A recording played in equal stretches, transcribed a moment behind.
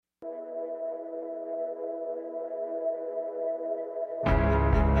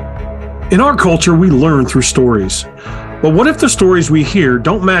In our culture, we learn through stories. But what if the stories we hear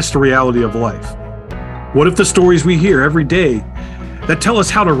don't match the reality of life? What if the stories we hear every day that tell us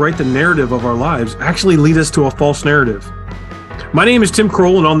how to write the narrative of our lives actually lead us to a false narrative? My name is Tim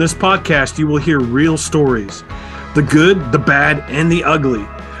Kroll, and on this podcast, you will hear real stories. The good, the bad, and the ugly.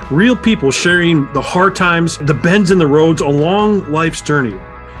 Real people sharing the hard times, the bends in the roads along life's journey.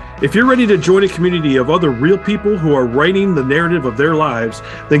 If you're ready to join a community of other real people who are writing the narrative of their lives,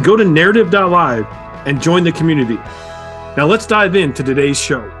 then go to narrative.live and join the community. Now let's dive into today's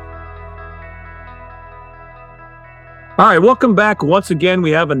show. All right, welcome back. Once again,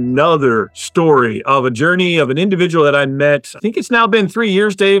 we have another story of a journey of an individual that I met. I think it's now been 3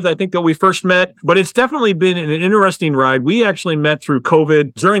 years, Dave, I think that we first met, but it's definitely been an interesting ride. We actually met through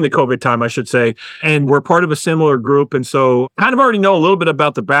COVID, during the COVID time, I should say, and we're part of a similar group. And so kind of already know a little bit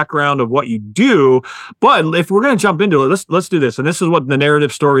about the background of what you do, but if we're going to jump into it, let's do this. And this is what the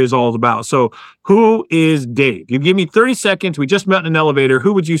narrative story is all about. So who is Dave? You give me 30 seconds. We just met in an elevator.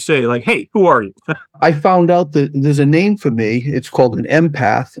 Who would you say? Like, hey, who are you? I found out that there's a name for me. It's called an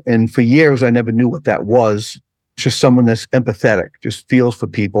empath. And for years, I never knew what that was. It's just someone that's empathetic, just feels for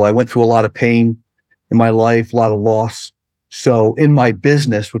people. I went through a lot of pain in my life, a lot of loss. So in my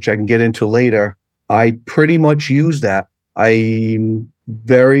business, which I can get into later, I pretty much use that. I'm a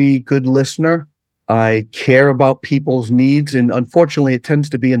very good listener. I care about people's needs. And unfortunately, it tends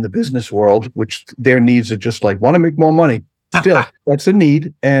to be in the business world, which their needs are just like, want to make more money. Still, that's a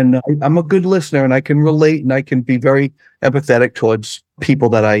need. And I'm a good listener, and I can relate, and I can be very empathetic towards people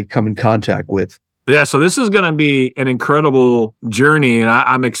that I come in contact with. Yeah, so this is going to be an incredible journey, and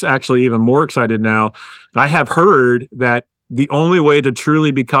I'm actually even more excited now. I have heard that the only way to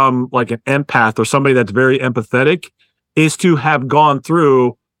truly become like an empath or somebody that's very empathetic is to have gone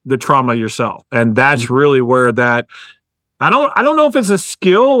through the trauma yourself. And that's really where that, I don't know if it's a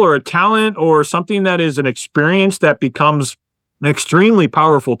skill or a talent or something that is an experience that becomes an extremely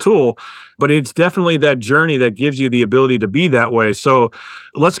powerful tool, but it's definitely that journey that gives you the ability to be that way. So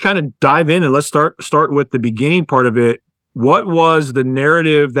let's kind of dive in and let's start with the beginning part of it. What was the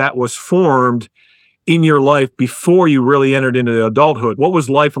narrative that was formed in your life before you really entered into adulthood? What was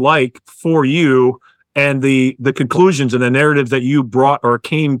life like for you and the conclusions and the narratives that you brought or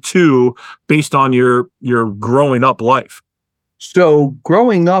came to based on your growing up life? So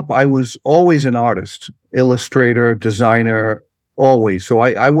growing up, I was always an artist, illustrator, designer, always. So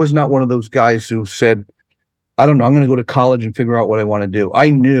I was not one of those guys who said, I don't know, I'm going to go to college and figure out what I want to do. I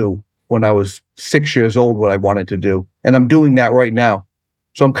knew when I was 6 years old what I wanted to do, and I'm doing that right now.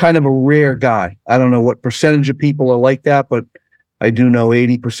 So I'm kind of a rare guy. I don't know what percentage of people are like that, but I do know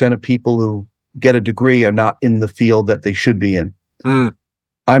 80% of people who get a degree are not in the field that they should be in.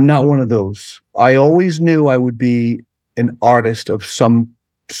 I'm not one of those. I always knew I would be an artist of some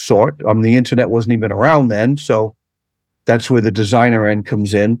sort. The internet wasn't even around then, so that's where the designer end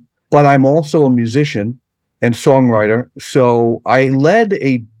comes in. But I'm also a musician and songwriter, so I led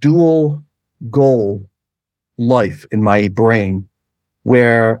a dual goal life in my brain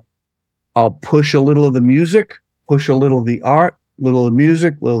where I'll push a little of the music, push a little of the art, little of the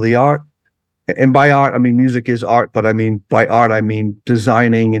music, little of the art. And by art, I mean music is art, but I mean by art, I mean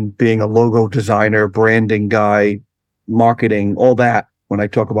designing and being a logo designer, branding guy, marketing, all that when I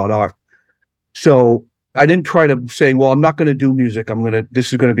talk about art. So I didn't try to say, well, I'm not going to do music.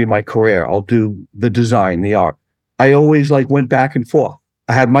 This is going to be my career. I'll do the design, the art. I always went back and forth.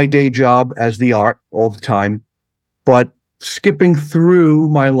 I had my day job as the art all the time, but skipping through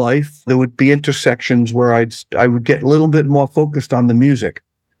my life, there would be intersections where I would get a little bit more focused on the music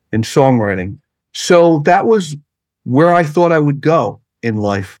and songwriting. So that was where I thought I would go in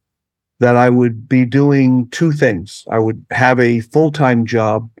life, that I would be doing two things. I would have a full-time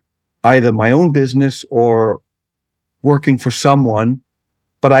job, either my own business or working for someone,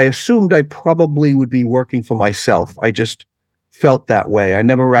 but I assumed I probably would be working for myself. I just felt that way. I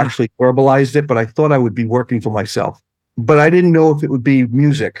never actually verbalized it, but I thought I would be working for myself. But I didn't know if it would be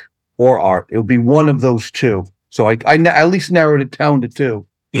music or art. It would be one of those two. So I at least narrowed it down to two.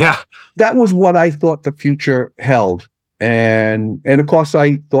 Yeah. That was what I thought the future held. And of course,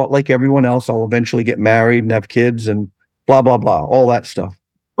 I thought like everyone else, I'll eventually get married and have kids and blah, blah, blah, all that stuff.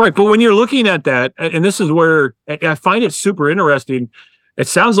 Right. But when you're looking at that, and this is where I find it super interesting, it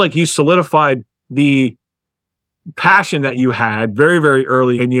sounds like you solidified the passion that you had very, very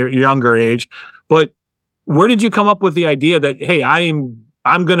early in your younger age. But where did you come up with the idea that, hey, I'm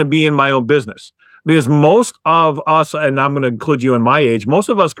going to be in my own business? Because most of us, and I'm going to include you in my age, most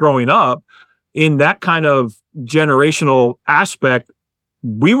of us growing up in that kind of generational aspect,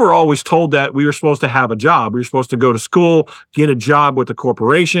 we were always told that we were supposed to have a job. We were supposed to go to school, get a job with a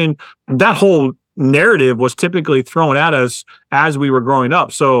corporation. That whole narrative was typically thrown at us as we were growing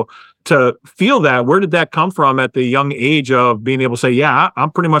up. So to feel that, where did that come from at the young age of being able to say, yeah,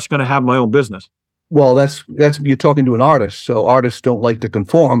 I'm pretty much going to have my own business? Well, that's you're talking to an artist, so artists don't like to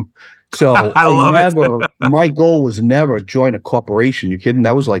conform. So I love it. my goal was never join a corporation. You kidding?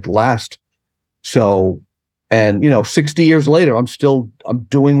 That was like last. So, and 60 years later, I'm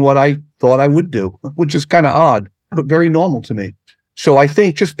doing what I thought I would do, which is kind of odd, but very normal to me. So I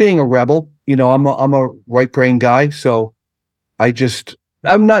think just being a rebel, I'm a right brain guy. So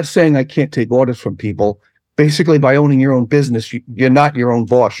I'm not saying I can't take orders from people. Basically, by owning your own business, you're not your own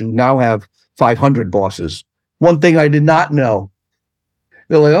boss. You now have 500 bosses. One thing I did not know,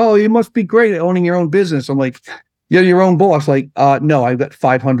 they're like, oh, you must be great at owning your own business. I'm like, you're your own boss. Like, no, I've got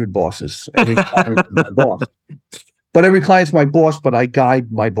 500 bosses. Every client is my boss. But every client's my boss, but I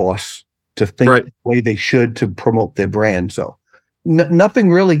guide my boss to think the way they should to promote their brand. So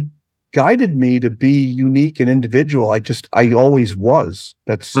nothing really guided me to be unique and individual. I always was.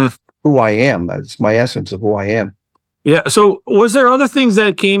 That's who I am. That's my essence of who I am. Yeah. So was there other things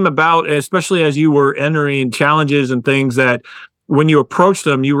that came about, especially as you were entering challenges and things that when you approached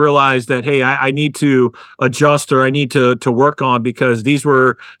them, you realized that, hey, I need to adjust or I need to work on, because these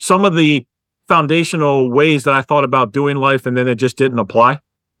were some of the foundational ways that I thought about doing life and then it just didn't apply?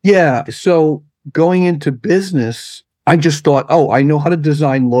 Yeah. So going into business, I just thought, oh, I know how to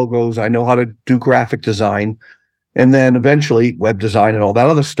design logos. I know how to do graphic design, and then eventually web design and all that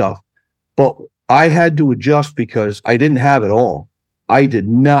other stuff. But I had to adjust because I didn't have it all. I did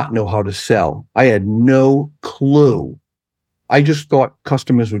not know how to sell. I had no clue. I just thought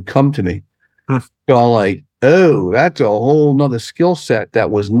customers would come to me. So I'm like, oh, that's a whole nother skill set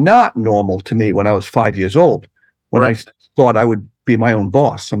that was not normal to me when I was 5 years old, when I thought I would be my own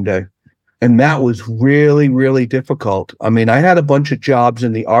boss someday. And that was really, really difficult. I mean, I had a bunch of jobs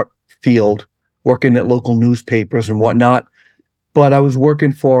in the art field, working at local newspapers and whatnot. But I was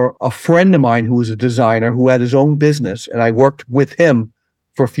working for a friend of mine who was a designer who had his own business, and I worked with him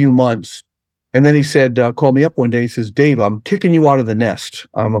for a few months. And then he said, called me up one day. He says, Dave, I'm kicking you out of the nest.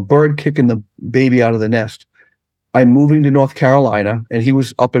 I'm a bird kicking the baby out of the nest. I'm moving to North Carolina, and he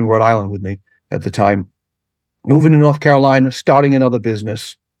was up in Rhode Island with me at the time. Moving to North Carolina, starting another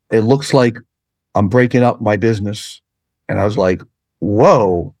business. It looks like I'm breaking up my business. And I was like,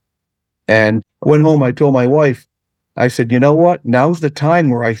 whoa. And I went home, I told my wife, I said, you know what? Now's the time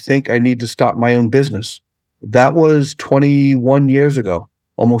where I think I need to start my own business. That was 21 years ago,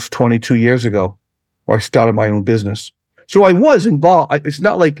 almost 22 years ago, where I started my own business. So I was involved. It's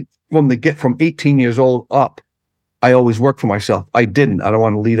not like from 18 years old up, I always worked for myself. I didn't. I don't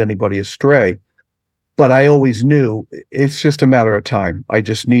want to lead anybody astray. But I always knew it's just a matter of time. I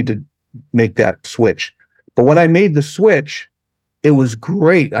just need to make that switch. But when I made the switch, it was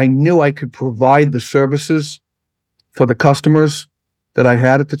great. I knew I could provide the services for the customers that I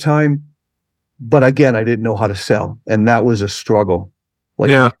had at the time. But again, I didn't know how to sell. And that was a struggle.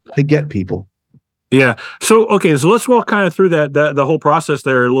 To get people. Yeah. So, okay. So let's walk kind of through the whole process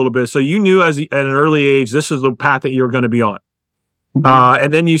there a little bit. So you knew at an early age, this is the path that you were going to be on.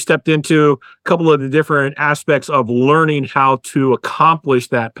 And then you stepped into a couple of the different aspects of learning how to accomplish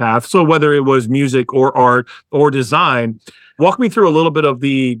that path. So whether it was music or art or design, walk me through a little bit of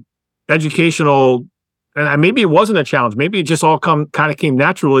the educational, and maybe it wasn't a challenge. Maybe it just all kind of came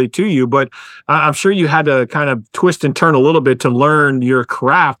naturally to you, but I'm sure you had to kind of twist and turn a little bit to learn your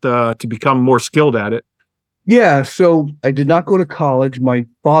craft to become more skilled at it. Yeah. So I did not go to college. My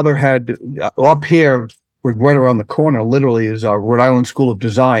father had up here, right around the corner, literally, is our Rhode Island School of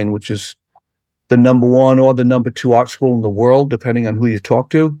Design, which is the #1 or the #2 art school in the world, depending on who you talk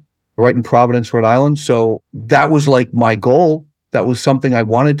to, right in Providence, Rhode Island. So that was like my goal. That was something I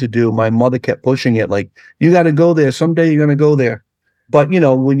wanted to do. My mother kept pushing it, like, you got to go there. Someday you're going to go there. But,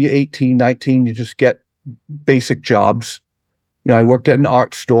 when you're 18, 19, you just get basic jobs. I worked at an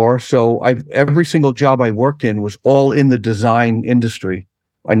art store. So every single job I worked in was all in the design industry.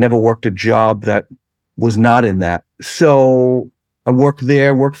 I never worked a job that was not in that. So I worked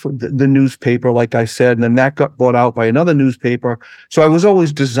there, worked for the newspaper, like I said, and then that got bought out by another newspaper. So I was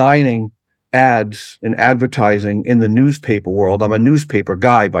always designing ads and advertising in the newspaper world. I'm a newspaper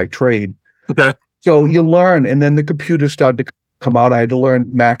guy by trade. Okay. So you learn, and then the computer started to come out. I had to learn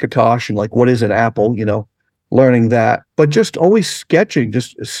Macintosh and what is an Apple, learning that. But just always sketching,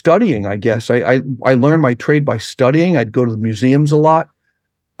 just studying, I guess. I learned my trade by studying. I'd go to the museums a lot.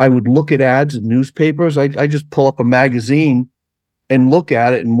 I would look at ads in newspapers. I just pull up a magazine and look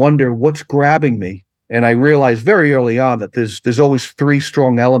at it and wonder what's grabbing me. And I realized very early on that there's always three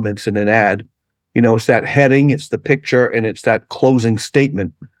strong elements in an ad. It's that heading, it's the picture, and it's that closing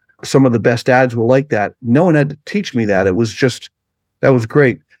statement. Some of the best ads were like that. No one had to teach me that. That was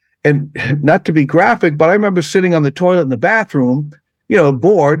great. And not to be graphic, but I remember sitting on the toilet in the bathroom,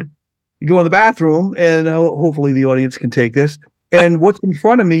 bored. You go in the bathroom, and hopefully the audience can take this. And what's in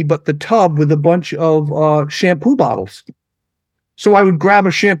front of me but the tub with a bunch of shampoo bottles. So I would grab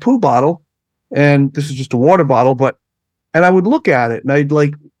a shampoo bottle, and this is just a water bottle, and I would look at it, and I'd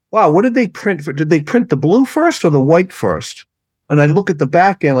like, wow, what did they print for? Did they print the blue first or the white first? And I look at the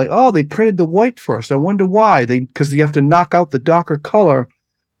back end like, oh, they printed the white first. I wonder why. Because you have to knock out the darker color.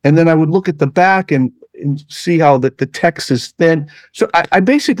 And then I would look at the back and see how the text is thin. So I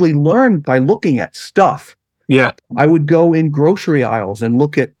basically learned by looking at stuff. Yeah. I would go in grocery aisles and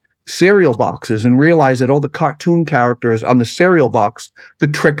look at cereal boxes and realize that all the cartoon characters on the cereal box, the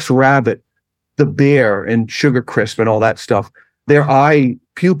Trix Rabbit, the bear, and Sugar Crisp and all that stuff, their eye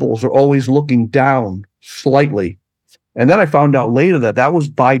pupils are always looking down slightly. And then I found out later that was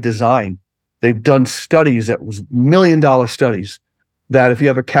by design. They've done studies that was $1 million studies that if you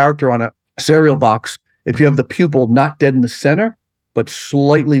have a character on a cereal box, if you have the pupil not dead in the center, but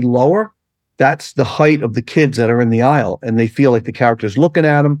slightly lower, that's the height of the kids that are in the aisle. And they feel like the character's looking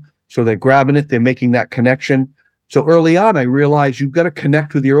at them. So they're grabbing it. They're making that connection. So early on, I realized you've got to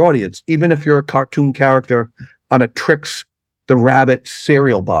connect with your audience, even if you're a cartoon character on a Trix the Rabbit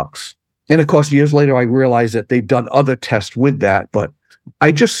cereal box. And of course, years later, I realized that they've done other tests with that. But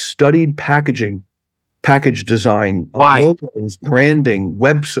I just studied packaging, package design, logos, branding,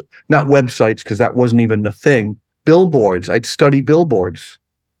 not websites, because that wasn't even the thing. Billboards. I'd study billboards.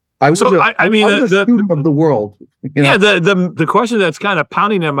 I was a student of the world. Yeah, the question that's kind of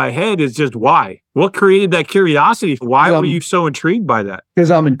pounding in my head is just why? What created that curiosity? Why were you so intrigued by that?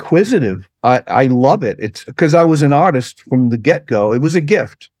 Because I'm inquisitive. I love it. It's because I was an artist from the get-go. It was a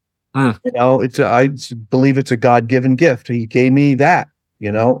gift. I believe it's a God-given gift. He gave me that.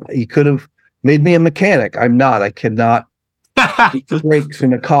 He could have made me a mechanic. I'm not. I cannot brakes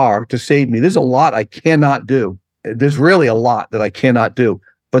in a car to save me. There's a lot I cannot do. There's really a lot that I cannot do.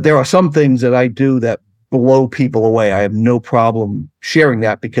 But there are some things that I do that blow people away. I have no problem sharing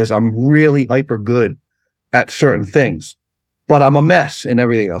that because I'm really hyper good at certain things. But I'm a mess in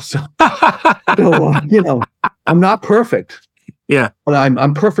everything else. So, I'm not perfect. Yeah. But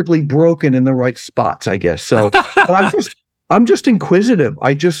I'm perfectly broken in the right spots, I guess. So but I'm just inquisitive.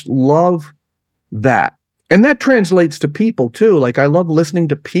 I just love that. And that translates to people too. Like I love listening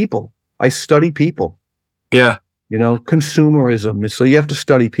to people. I study people. Yeah. Consumerism. So you have to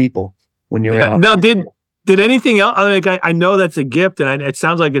study people when you're out. Now, did anything else? I know that's a gift, and it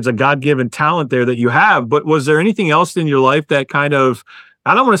sounds like it's a God-given talent there that you have. But was there anything else in your life that kind of,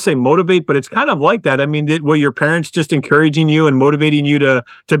 I don't want to say motivate, but it's kind of like that? I mean, were your parents just encouraging you and motivating you to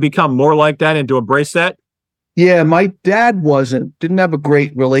become more like that and to embrace that? Yeah, my dad didn't have a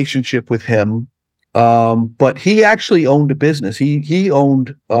great relationship with him, but he actually owned a business. He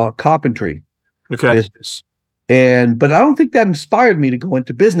owned carpentry business. But I don't think that inspired me to go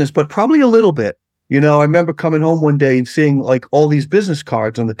into business, but probably a little bit. I remember coming home one day and seeing like all these business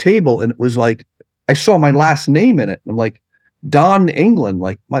cards on the table, and it was like, I saw my last name in it. I'm like, Don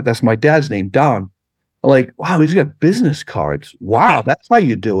Englund, that's my dad's name, Don. I'm like, wow, he's got business cards. Wow, that's how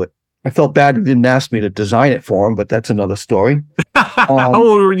you do it. I felt bad he didn't ask me to design it for him, but that's another story. How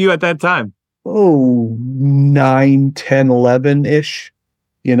old were you at that time? 9, 10, 11-ish,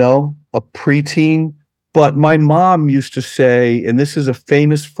 a preteen. But my mom used to say, and this is a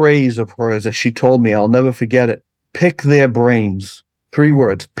famous phrase of hers that she told me, I'll never forget it, pick their brains. 3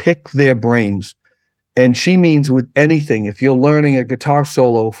 words, pick their brains. And she means with anything, if you're learning a guitar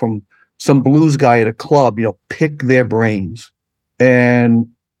solo from some blues guy at a club, pick their brains. And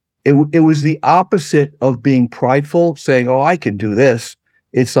it was the opposite of being prideful, saying, oh, I can do this.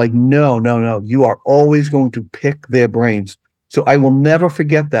 It's like, no, you are always going to pick their brains. So I will never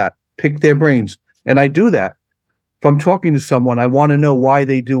forget that, pick their brains. And I do that. If I'm talking to someone, I want to know why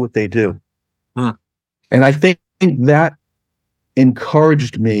they do what they do. And I think that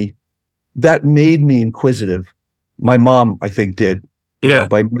encouraged me. That made me inquisitive. My mom, I think, did. Yeah.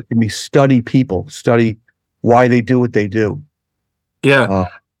 By making me study people, study why they do what they do. Yeah.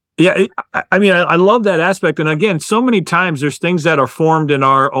 I love that aspect. And again, so many times there's things that are formed in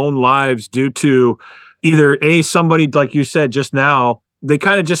our own lives due to either somebody, like you said just now, they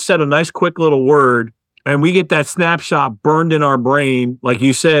kind of just said a nice, quick little word, and we get that snapshot burned in our brain, like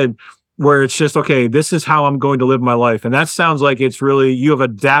you said, where it's just, okay, this is how I'm going to live my life. And that sounds like it's really, you have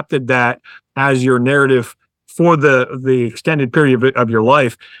adapted that as your narrative for the extended period of your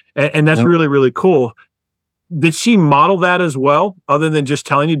life. And that's Yep. really, really cool. Did she model that as well? Other than just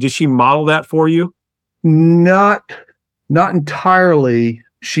telling you, did she model that for you? Not not entirely.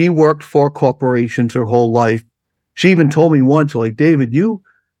 She worked for corporations her whole life. She even told me once, like, David,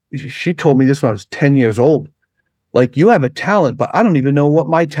 she told me this when I was 10 years old. Like, you have a talent, but I don't even know what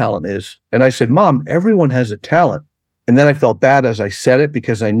my talent is. And I said, Mom, everyone has a talent. And then I felt bad as I said it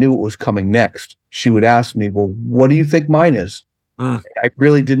because I knew it was coming next. She would ask me, well, what do you think mine is? I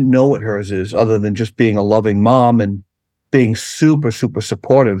really didn't know what hers is, other than just being a loving mom and being super, super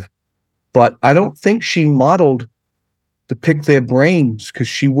supportive. But I don't think she modeled to pick their brains, because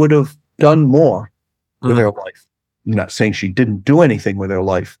she would have done more with her life. I'm not saying she didn't do anything with her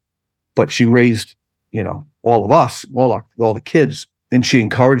life, but she raised, all of us, all the kids, and she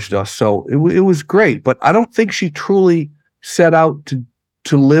encouraged us. So it was great. But I don't think she truly set out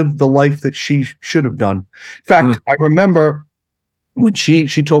to live the life that she should have done. In fact, I remember when she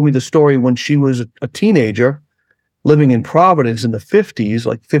told me the story when she was a teenager living in Providence in the 50s,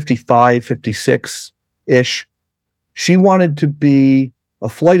 like 55, 56-ish. She wanted to be a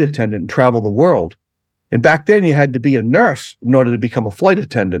flight attendant and travel the world. And back then you had to be a nurse in order to become a flight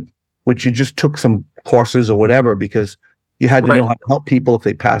attendant, which you just took some courses or whatever, because you had to know how to help people if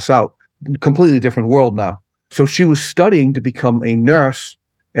they pass out. Completely different world now. So she was studying to become a nurse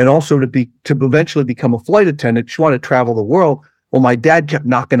and also to eventually become a flight attendant. She wanted to travel the world. Well, my dad kept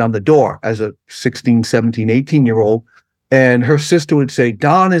knocking on the door as a 16, 17, 18-year-old. And her sister would say,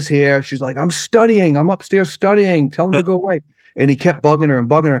 Don is here. She's like, I'm studying. I'm upstairs studying. Tell him to go away. And he kept bugging her and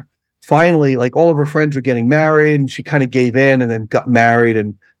bugging her. Finally, like, all of her friends were getting married, and she kind of gave in and then got married.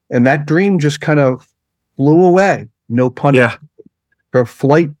 And that dream just kind of flew away. No pun. Yeah. Her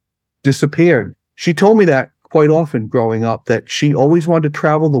flight disappeared. She told me that quite often growing up, that she always wanted to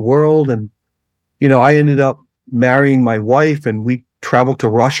travel the world. And, I ended up marrying my wife, and we traveled to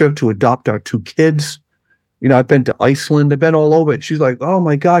Russia to adopt our 2 kids. I've been to Iceland. I've been all over it. She's like, oh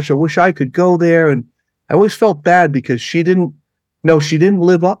my gosh, I wish I could go there. And I always felt bad because she didn't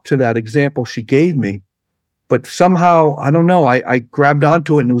live up to that example she gave me. But somehow, I don't know, I grabbed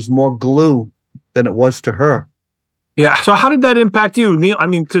onto it, and it was more glue than it was to her. Yeah. So how did that impact you, Neil? I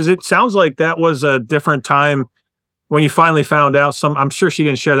mean, because it sounds like that was a different time when you finally found out I'm sure she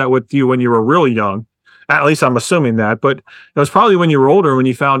didn't share that with you when you were really young. At least I'm assuming that, but it was probably when you were older when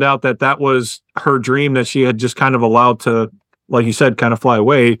you found out that was her dream that she had just kind of allowed to, like you said, kind of fly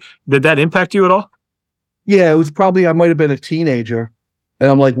away. Did that impact you at all? Yeah, it was probably, I might have been a teenager, and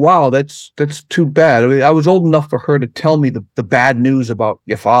I'm like, wow, that's too bad. I mean, I was old enough for her to tell me the bad news about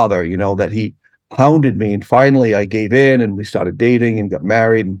your father, that he hounded me. And finally I gave in, and we started dating and got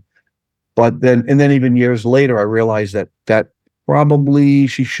married. But then even years later, I realized that probably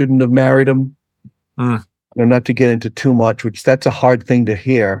she shouldn't have married him. Not to get into too much, which that's a hard thing to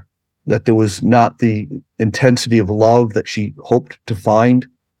hear, that there was not the intensity of love that she hoped to find.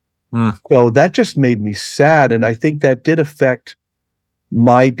 So that just made me sad. And I think that did affect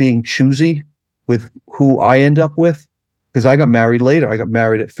my being choosy with who I end up with, because I got married later. I got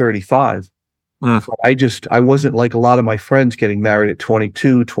married at 35. So I wasn't like a lot of my friends getting married at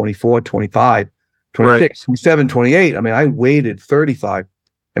 22, 24, 25, 26, 27, 28. I mean, I waited 35.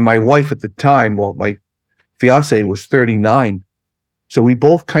 And my wife at the time, well, my fiance was 39. So we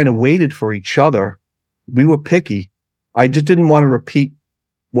both kind of waited for each other. We were picky. I just didn't want to repeat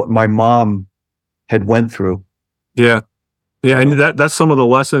what my mom had went through. Yeah. Yeah. And that's some of the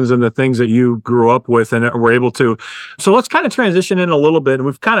lessons and the things that you grew up with and were able to. So let's kind of transition in a little bit. And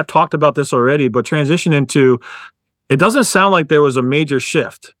we've kind of talked about this already, but transition into, it doesn't sound like there was a major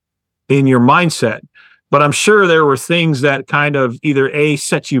shift in your mindset. But I'm sure there were things that kind of either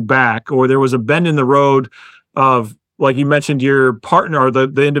set you back, or there was a bend in the road of, like you mentioned, your partner or the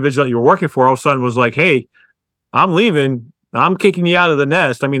individual that you were working for all of a sudden was like, hey, I'm leaving. I'm kicking you out of the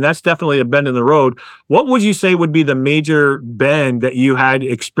nest. I mean, that's definitely a bend in the road. What would you say would be the major bend that you had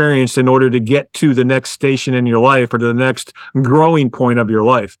experienced in order to get to the next station in your life or to the next growing point of your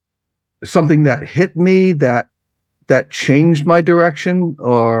life? Something that hit me that changed my direction,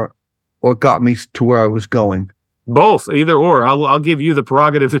 or got me to where I was going? Both, either or. I'll give you the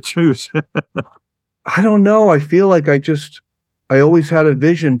prerogative to choose. I don't know. I feel like I always had a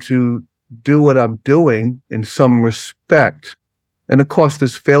vision to do what I'm doing in some respect. And of course,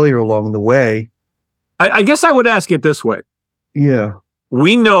 there's failure along the way. I guess I would ask it this way. Yeah.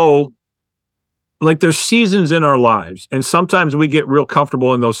 We know, like, there's seasons in our lives, and sometimes we get real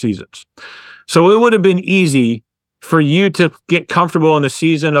comfortable in those seasons. So it would have been easy for you to get comfortable in the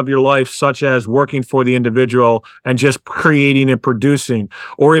season of your life, such as working for the individual and just creating and producing?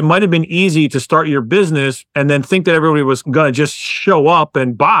 Or it might have been easy to start your business and then think that everybody was going to just show up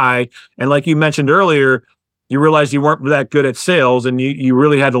and buy. And like you mentioned earlier, you realized you weren't that good at sales, and you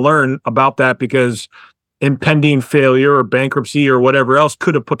really had to learn about that because impending failure or bankruptcy or whatever else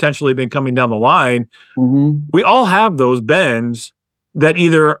could have potentially been coming down the line. Mm-hmm. We all have those bends that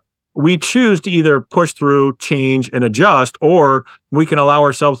either we choose to either push through, change, and adjust, or we can allow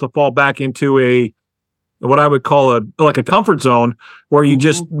ourselves to fall back into what I would call a comfort zone where you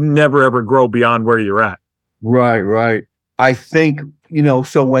just never ever grow beyond where you're at. Right, right. I think,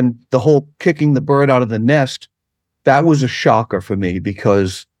 so when the whole kicking the bird out of the nest, that was a shocker for me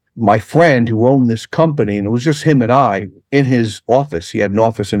because my friend who owned this company, and it was just him and I in his office, he had an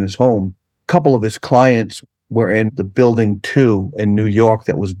office in his home. A couple of his clients were in the building 2 in New York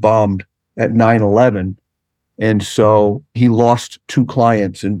that was bombed at 9/11. And so he lost 2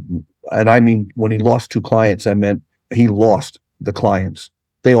 clients. And I mean, when he lost 2 clients, I meant he lost the clients.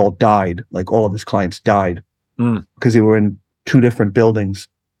 They all died. Like all of his clients died because they were in 2 different buildings.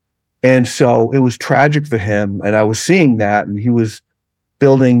 And so it was tragic for him. And I was seeing that, and he was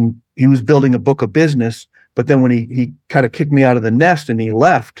building a book of business. But then when he kind of kicked me out of the nest and he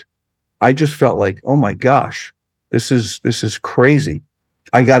left, I just felt like, oh my gosh, this is crazy.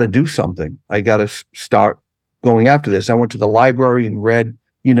 I got to do something. I got to start going after this. I went to the library and read,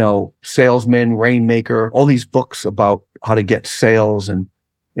 Salesman, Rainmaker, all these books about how to get sales and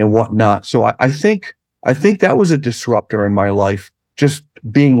whatnot. So I think that was a disruptor in my life, just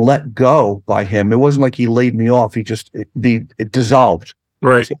being let go by him. It wasn't like he laid me off. It dissolved.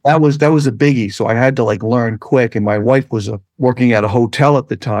 Right. So that was a biggie. So I had to learn quick. And my wife was working at a hotel at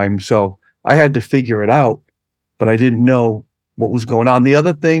the time. So I had to figure it out, but I didn't know what was going on. The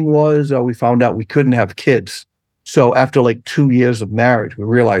other thing was we found out we couldn't have kids. So after 2 years of marriage, we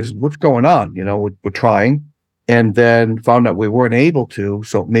realized what's going on. We're trying, and then found out we weren't able to.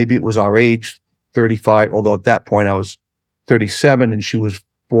 So maybe it was our age, 35, although at that point I was 37 and she was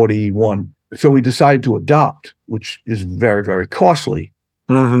 41. So we decided to adopt, which is very, very costly.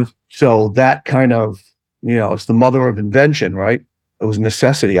 Mm-hmm. So that kind of, it's the mother of invention, right? It was a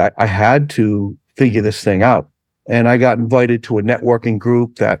necessity. I had to figure this thing out. And I got invited to a networking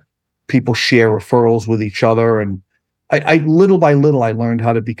group that people share referrals with each other. And I little by little, I learned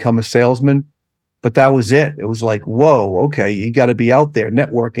how to become a salesman, but that was it. It was like, whoa, okay, you got to be out there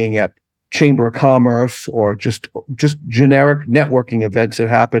networking at Chamber of Commerce or just generic networking events that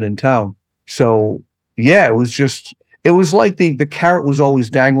happen in town. So yeah, it was like the carrot was always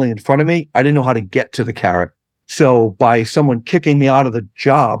dangling in front of me. I didn't know how to get to the carrot. So by someone kicking me out of the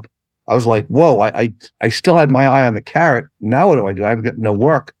job, I was like, whoa, I still had my eye on the carrot. Now what do? I've got no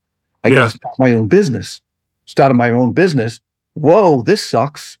work. I got to start my own business. Started my own business. Whoa, this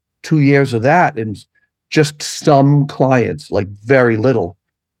sucks. 2 years of that and just some clients, very little,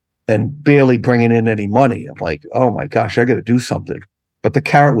 and barely bringing in any money. I'm like, oh my gosh, I got to do something. But the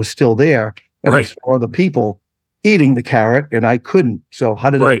carrot was still there. And I saw the people eating the carrot and I couldn't. So how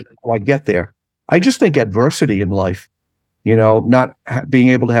did I get there? I just think adversity in life, not being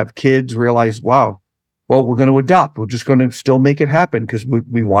able to have kids, realize, wow, well, we're going to adopt. We're just going to still make it happen because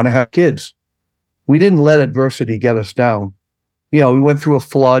we want to have kids. We didn't let adversity get us down. We went through a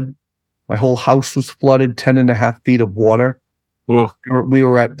flood. My whole house was flooded, 10.5 feet of water. Oh. We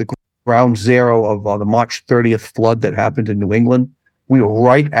were at the ground zero of the March 30th flood that happened in New England. We were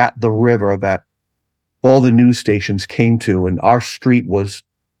right at the river that all the news stations came to, and our street was,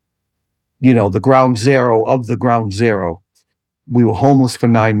 the ground zero of the ground zero. We were homeless for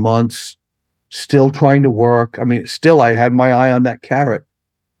 9 months, still trying to work. I mean, still I had my eye on that carrot,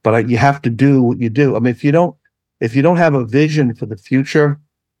 but you have to do what you do. I mean, if you don't have a vision for the future,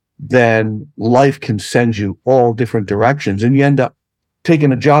 then life can send you all different directions and you end up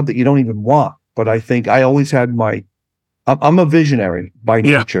taking a job that you don't even want. But I think I always had I'm a visionary by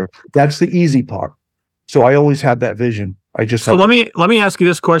nature. That's the easy part. So I always had that vision. So let me ask you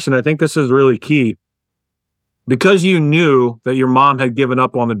this question. I think this is really key. Because you knew that your mom had given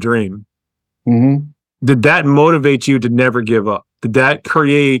up on the dream, did that motivate you to never give up? Did that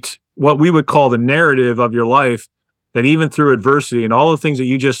create what we would call the narrative of your life, that even through adversity and all the things that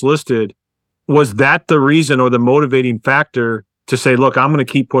you just listed, was that the reason or the motivating factor to say, look, I'm going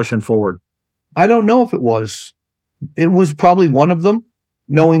to keep pushing forward? I don't know if it was. It was probably one of them,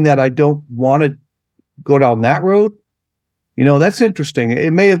 knowing that I don't want to go down that road. That's interesting.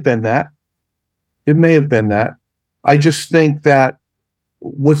 It may have been that. I just think that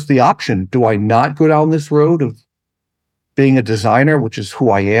what's the option? Do I not go down this road of being a designer, which is who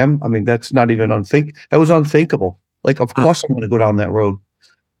I am? I mean, that's not even that was unthinkable. Like, of course I'm going to go down that road.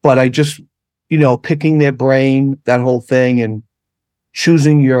 But I just, picking their brain, that whole thing, and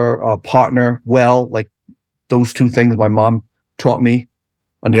choosing your partner well, like those two things my mom taught me,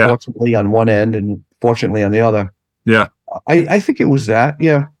 Yeah. unfortunately on one end and fortunately on the other. Yeah. I think it was that.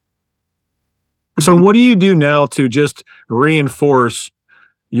 Yeah. So what do you do now to just reinforce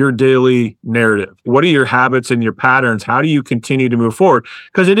your daily narrative? What are your habits and your patterns? How do you continue to move forward?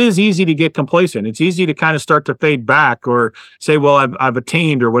 Because it is easy to get complacent. It's easy to kind of start to fade back or say, well, I've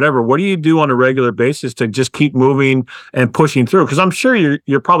attained or whatever. What do you do on a regular basis to just keep moving and pushing through? Because I'm sure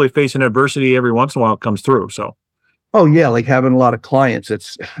you're probably facing adversity every once in a while it comes through. So, oh yeah, like having a lot of clients.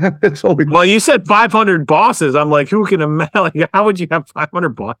 It's it's always. well, you said 500 bosses. I'm like, who can imagine? Like, how would you have 500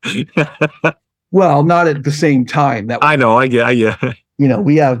 bosses? Well, not at the same time. That I know. I get. Yeah.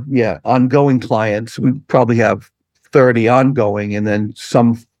 we have ongoing clients. We probably have 30 ongoing, and then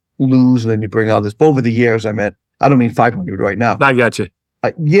some lose, and then you bring others. But over the years, I don't mean 500 right now. I got you.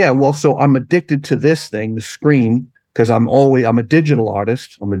 Yeah, well, so I'm addicted to this thing, the screen, because I'm a digital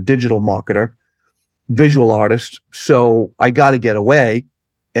artist. I'm a digital marketer, visual artist. So I got to get away.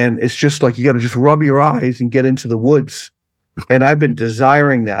 And it's just like, you got to just rub your eyes and get into the woods. And I've been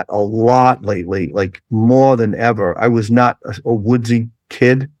desiring that a lot lately, like more than ever. I was not a woodsy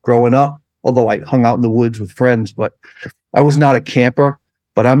kid growing up, although I hung out in the woods with friends, but I was not a camper.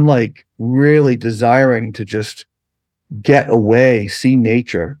 But I'm like really desiring to just get away, see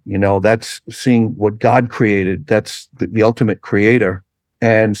nature. That's seeing what God created. That's the ultimate creator.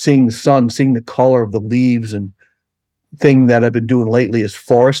 And seeing the sun, seeing the color of the leaves. And thing that I've been doing lately is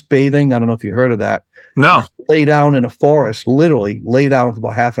forest bathing. I don't know if you heard of that. No. Lay down in a forest, literally lay down for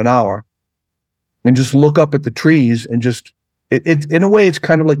about half an hour and just look up at the trees and just, it in a way, it's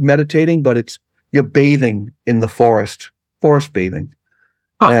kind of like meditating, but you're bathing in the forest bathing.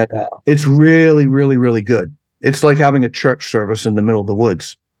 Huh. And it's really, really, really good. It's like having a church service in the middle of the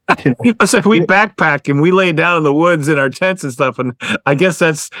woods. So we backpack and we lay down in the woods in our tents and stuff, and I guess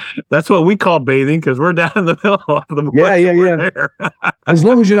that's what we call bathing because we're down in the middle of the woods. Yeah. As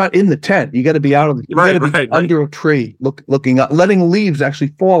long as you're not in the tent, you got to be out of the. You got to be under a tree, looking up, letting leaves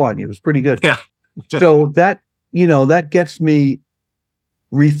actually fall on you. It's pretty good. Yeah. So that gets me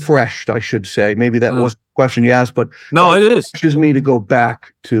refreshed, I should say. Maybe that wasn't the question you asked, but no, it is. Pushes me to go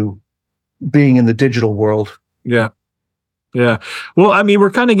back to being in the digital world. Yeah. Yeah. Well, I mean,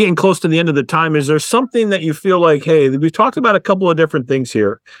 we're kind of getting close to the end of the time. Is there something that you feel like, hey, we've talked about a couple of different things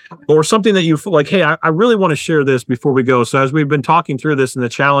here, or something that you feel like, hey, I really want to share this before we go. So as we've been talking through this and the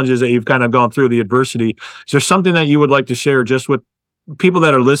challenges that you've kind of gone through, the adversity, is there something that you would like to share just with people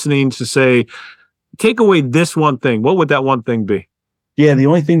that are listening to say, take away this one thing? What would that one thing be? Yeah. The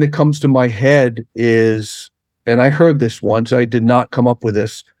only thing that comes to my head is, and I heard this once, I did not come up with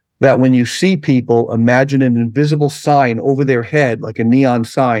this, that when you see people, imagine an invisible sign over their head, like a neon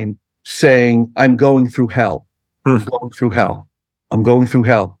sign saying, I'm going through hell. I'm going through hell. I'm going through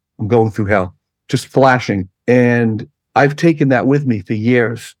hell. I'm going through hell. Just flashing. And I've taken that with me for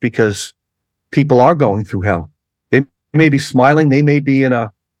years because people are going through hell. They may be smiling. They may be in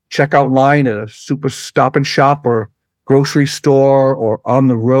a checkout line at a super Stop and Shop or grocery store or on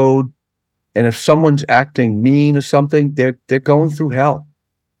the road. And if someone's acting mean or something, they're going through hell.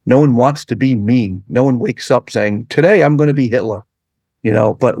 No one wants to be mean. No one wakes up saying, today I'm going to be Hitler,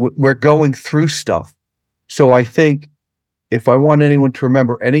 but we're going through stuff. So I think if I want anyone to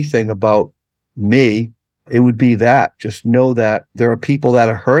remember anything about me, it would be that. Just know that there are people that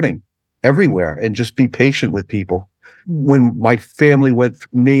are hurting everywhere and just be patient with people. When my family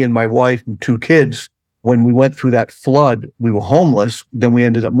me and my wife and 2 kids, when we went through that flood, we were homeless. Then we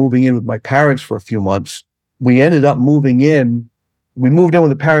ended up moving in with my parents for a few months. We ended up moving in. We moved in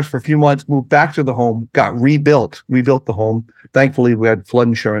with the parents for a few months, moved back to the home, got rebuilt the home. Thankfully, we had flood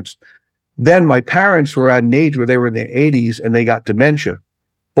insurance. Then my parents were at an age where they were in their 80s and they got dementia.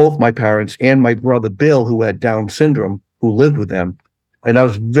 Both my parents and my brother Bill, who had Down syndrome, who lived with them. And I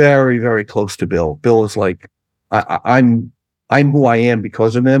was very, very close to Bill. Bill is like, I'm who I am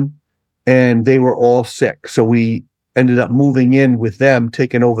because of him. And they were all sick. So we ended up moving in with them,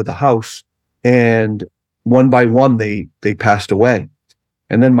 taking over the house. And one by one, they passed away.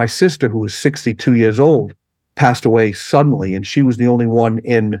 And then my sister, who was 62 years old, passed away suddenly. And she was the only one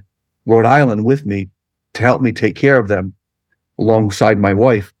in Rhode Island with me to help me take care of them alongside my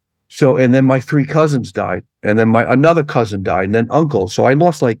wife. So, and then my 3 cousins died. And then another cousin died, and then uncle. So I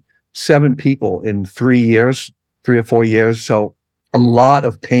lost like 7 people in 3 or 4 years. So a lot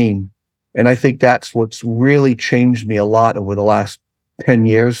of pain. And I think that's what's really changed me a lot over the last 10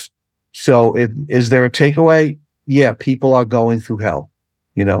 years. So is there a takeaway? Yeah, people are going through hell,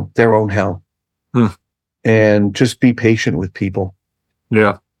 their own hell. and just be patient with people.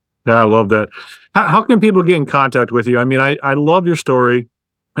 Yeah. Yeah, I love that. How can people get in contact with you? I mean, I love your story,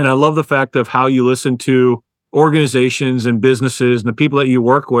 and I love the fact of how you listen to organizations and businesses and the people that you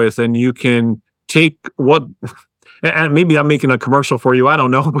work with, and you can take what, and maybe I'm making a commercial for you. I don't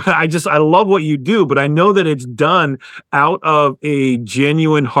know, but I love what you do, but I know that it's done out of a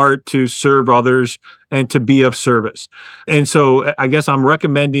genuine heart to serve others and to be of service. And so I guess I'm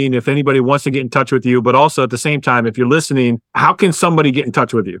recommending, if anybody wants to get in touch with you, but also at the same time, if you're listening, how can somebody get in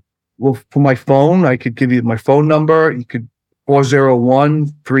touch with you? Well, for my phone, I could give you my phone number. You could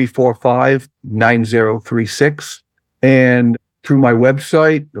 401-345-9036. And through my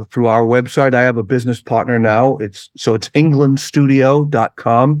website, through our website, I have a business partner now. It's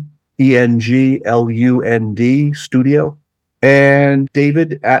englundstudio.com, ENGLUND studio. And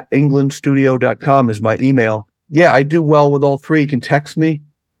David@englundstudio.com is my email. Yeah, I do well with all three. You can text me,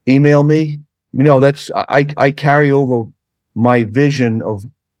 email me. I carry over my vision of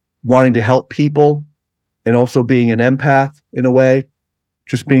wanting to help people and also being an empath in a way,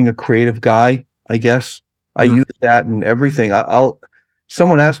 just being a creative guy, I guess. I use that in everything.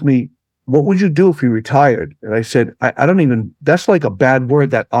 Someone asked me, what would you do if you retired? And I said, I don't even, that's like a bad word,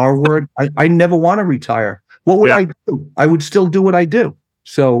 that R word. I never want to retire. What would I do? I would still do what I do.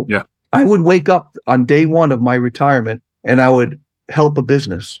 So I would wake up on day one of my retirement and I would help a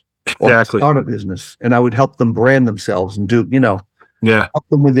business or start a business, and I would help them brand themselves and do, help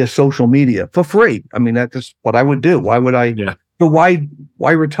them with their social media for free. I mean, that's what I would do. Why would I? Yeah. But why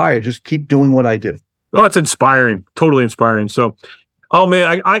retire? Just keep doing what I do. Well, it's inspiring, totally inspiring. So, oh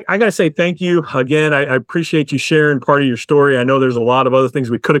man, I got to say thank you again. I appreciate you sharing part of your story. I know there's a lot of other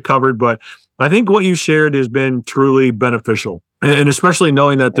things we could have covered, but I think what you shared has been truly beneficial. And especially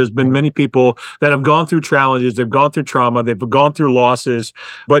knowing that there's been many people that have gone through challenges, they've gone through trauma, they've gone through losses,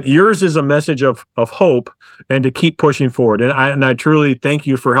 but yours is a message of hope and to keep pushing forward. And I truly thank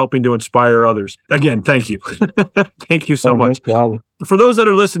you for helping to inspire others. Again, thank you. Thank you so much. For those that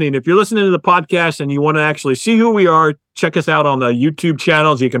are listening, if you're listening to the podcast and you want to actually see who we are, check us out on the YouTube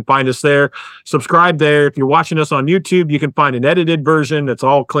channels. You can find us there. Subscribe there. If you're watching us on YouTube, you can find an edited version that's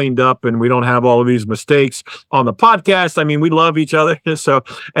all cleaned up and we don't have all of these mistakes on the podcast. I mean, we love each other. So,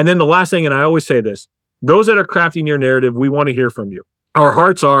 and then the last thing, and I always say this, those that are crafting your narrative, we want to hear from you. Our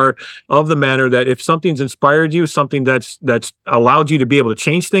hearts are of the manner that if something's inspired you, something that's allowed you to be able to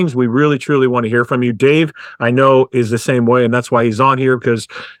change things, we really, truly want to hear from you. Dave, I know, is the same way, and that's why he's on here, because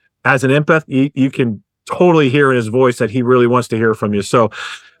as an empath, you can totally hear in his voice that he really wants to hear from you. So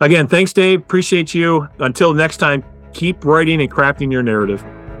again, thanks, Dave. Appreciate you. Until next time, keep writing and crafting your narrative.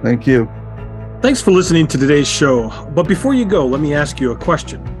 Thank you. Thanks for listening to today's show. But before you go, let me ask you a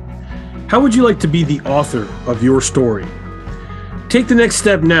question. How would you like to be the author of your story? Take the next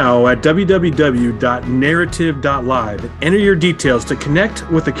step now at www.narrative.live and enter your details to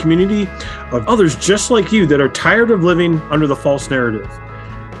connect with a community of others just like you that are tired of living under the false narrative.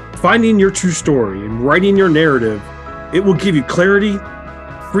 Finding your true story and writing your narrative, it will give you clarity,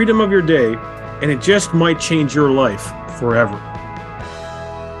 freedom of your day, and it just might change your life forever.